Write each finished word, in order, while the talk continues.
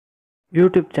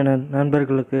YouTube channel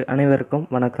நண்பர்களுக்கு அனைவருக்கும்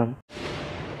வணக்கம்.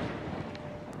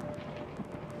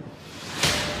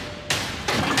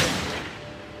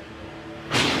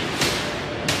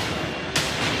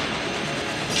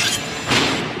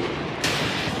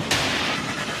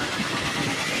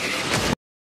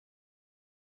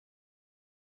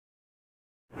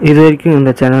 இது வரைக்கும்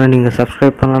இந்த சேனலை நீங்கள்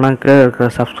சப்ஸ்கிரைப் பண்ணலன்னா கீழே இருக்கிற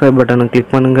சப்ஸ்கிரைப் பட்டனை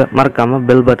கிளிக் பண்ணுங்கள். மறக்காமல்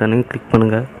பெல் பட்டனையும் கிளிக்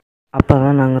பண்ணுங்கள். அப்போ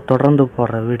தான் நாங்கள் தொடர்ந்து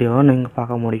போடுற வீடியோவை நீங்கள்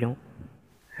பார்க்க முடியும்.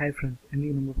 ஹாய் ஃப்ரெண்ட்ஸ்,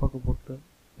 இன்றைக்கி நம்ம பார்க்க போகிறது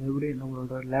எப்படி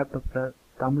நம்மளோட லேப்டாப்பில்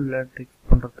தமிழில் டெக்ஸ்ட்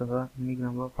பண்ணுறது தான் இன்றைக்கி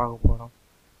நம்ம பார்க்க போகிறோம்.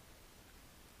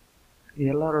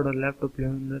 எல்லாரோட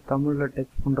லேப்டாப்லேயும் இந்த தமிழில்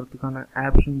டெக்ஸ்ட் பண்ணுறதுக்கான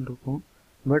ஆப்ஷன் இருக்கும்.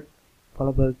 பட் பல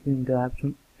பேருக்கு இந்த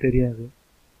ஆப்ஷன் தெரியாது.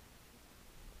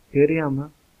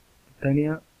 தெரியாமல்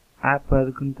தனியாக ஆப்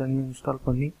அதுக்குன்னு தனியாக இன்ஸ்டால்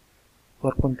பண்ணி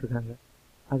ஒர்க் பண்ணிட்டுருக்காங்க.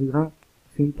 அதுக்கு தான்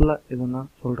சிம்பிளாக இதை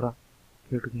நான் சொல்கிறேன்,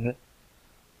 கேட்டுக்குங்க.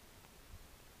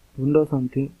 விண்டோஸ்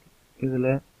அமைச்சு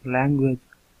இதில் லாங்குவேஜ்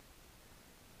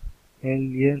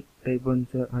LA டைப்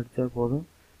அடித்தா போதும்.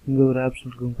 இங்கே ஒரு ஆப்ஷன்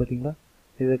இருக்கும் பார்த்தீங்களா,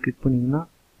 இதை கிளிக் பண்ணிங்கன்னா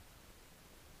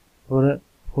ஒரு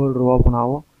ஃபோல்டர் ஓப்பன்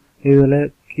ஆகும். இதில்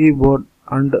கீபோர்ட்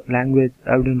அண்ட் லாங்குவேஜ்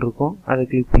அப்படின்னு இருக்கும், அதை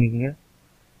கிளிக் பண்ணிக்கோங்க.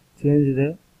 சேஞ்ச் த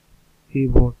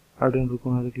கீபோர்ட் அப்படின்னு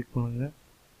இருக்கும், அதை கிளிக் பண்ணுங்க.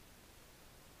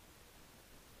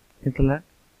 இதில்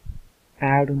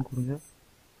ஆடுன்னு கொடுங்க.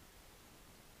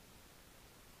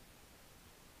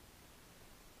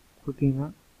 கொடுத்தீங்கன்னா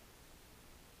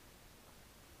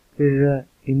கீழே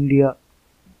இந்தியா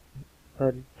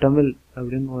தமிழ்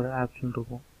அப்படின்னு ஒரு ஆப்ஷன்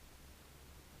இருக்கும்.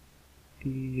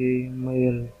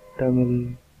 TAMIL Tamil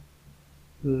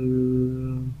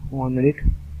 1 minute.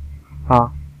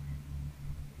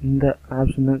 இந்த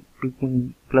ஆப்ஷனை கிளிக் பண்ணி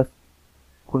ப்ளஸ்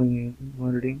கொடுங்க.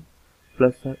 மறுபடியும்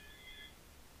ப்ளஸ்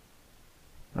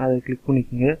அதை கிளிக்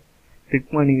பண்ணிக்கோங்க.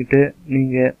 கிளிக் பண்ணிக்கிட்டு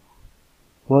நீங்கள்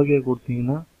ஓகே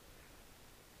கொடுத்தீங்கன்னா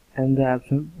அந்த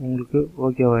ஆப்ஷன் உங்களுக்கு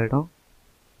ஓகேவாயிடும்.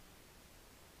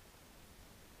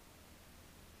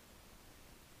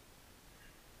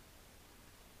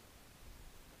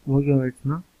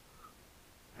 ஓகேவாயிடுச்சுன்னா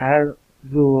ஆட்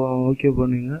இது ஓகே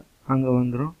பண்ணுங்க, அங்கே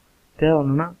வந்துடும்.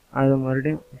 தேவைன்னா அதை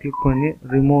மறுபடியும் கிளிக் பண்ணி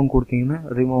ரிமூவ் கொடுத்தீங்கன்னா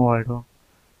ரிமூவ் ஆகிடும்.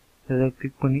 இதை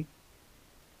கிளிக் பண்ணி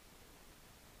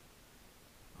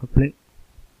அப்ளை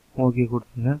ஓகே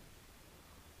கொடுத்துங்க.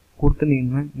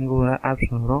 கொடுத்துனீங்கன்னா இங்கே ஒரு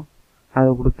ஆப்ஷன் வரும், அதை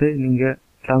கொடுத்து நீங்கள்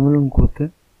தமிழ்னு கொடுத்து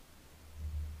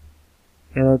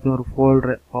ஏதாச்சும் ஒரு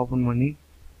ஃபோல்டரை ஓப்பன் பண்ணி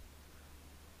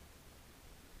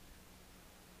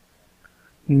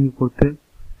நீங்கள் கொடுத்து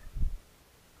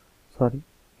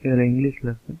இதில் இங்கிலீஷில்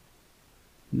இருக்குது,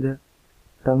 இந்த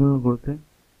தமிழ் கொடுத்து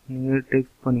நீங்கள்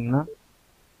டெக்ஸ்ட் பண்ணிங்கன்னா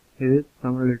இது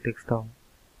தமிழில் டெக்ஸ்ட் ஆகும்.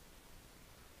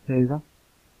 சரிதான்.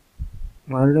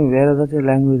 மறுபடியும் வேறு ஏதாச்சும்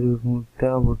லாங்குவேஜ் உங்களுக்கு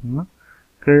தேவைப்படுதுன்னா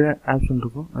கீழே ஆப்ஷன்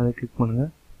இருக்கும், அதை கிளிக்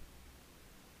பண்ணுங்கள்.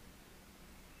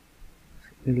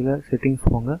 இதில் செட்டிங்ஸ்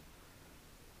போங்க.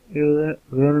 இதில்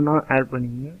வேணும்னா ஆட்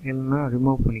பண்ணிக்கோங்க, இல்லைன்னா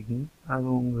ரிமூவ் பண்ணிக்கோங்க, அது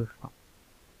உங்கள் இஷ்டம்.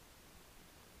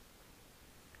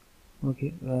 ஓகே,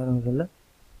 வேறு இதில்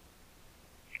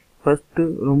ஃபஸ்ட்டு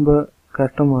ரொம்ப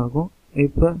கஷ்டமாக இருக்கும்.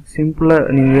 இப்போ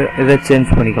சிம்பிளாக நீங்கள் இதை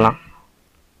சேஞ்ச் பண்ணிக்கலாம்.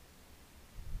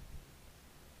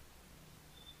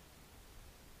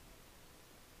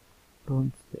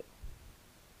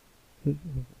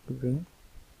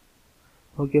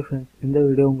 ஓகே ஃப்ரெண்ட்ஸ், இந்த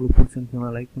வீடியோ உங்களுக்கு பிடிச்சிருந்துச்சுன்னா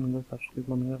லைக் பண்ணுங்கள், சப்ஸ்கிரைப்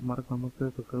பண்ணுங்கள், மறக்காமல்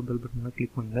கீழே பெல் பட்டனை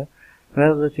கிளிக் பண்ணுங்கள்.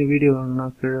 வேறு ஏதாச்சும் வீடியோ வேணும்னா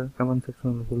கீழே கமெண்ட்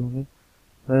செக்ஷனில் சொல்லுங்கள்.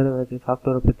 வேறு ஏதாச்சும்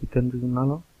சாஃப்ட்வேரை பற்றி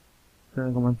தெரிஞ்சுக்கணுன்னாலும் கீழே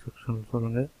கமெண்ட் செக்ஷனில்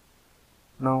சொல்லுங்கள்.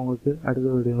 நான் உங்களுக்கு அடுத்த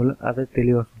வீடியோவில் அதை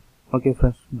தெளிவாக சொல்லுவேன். ஓகே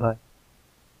ஃப்ரெண்ட்ஸ், பாய்.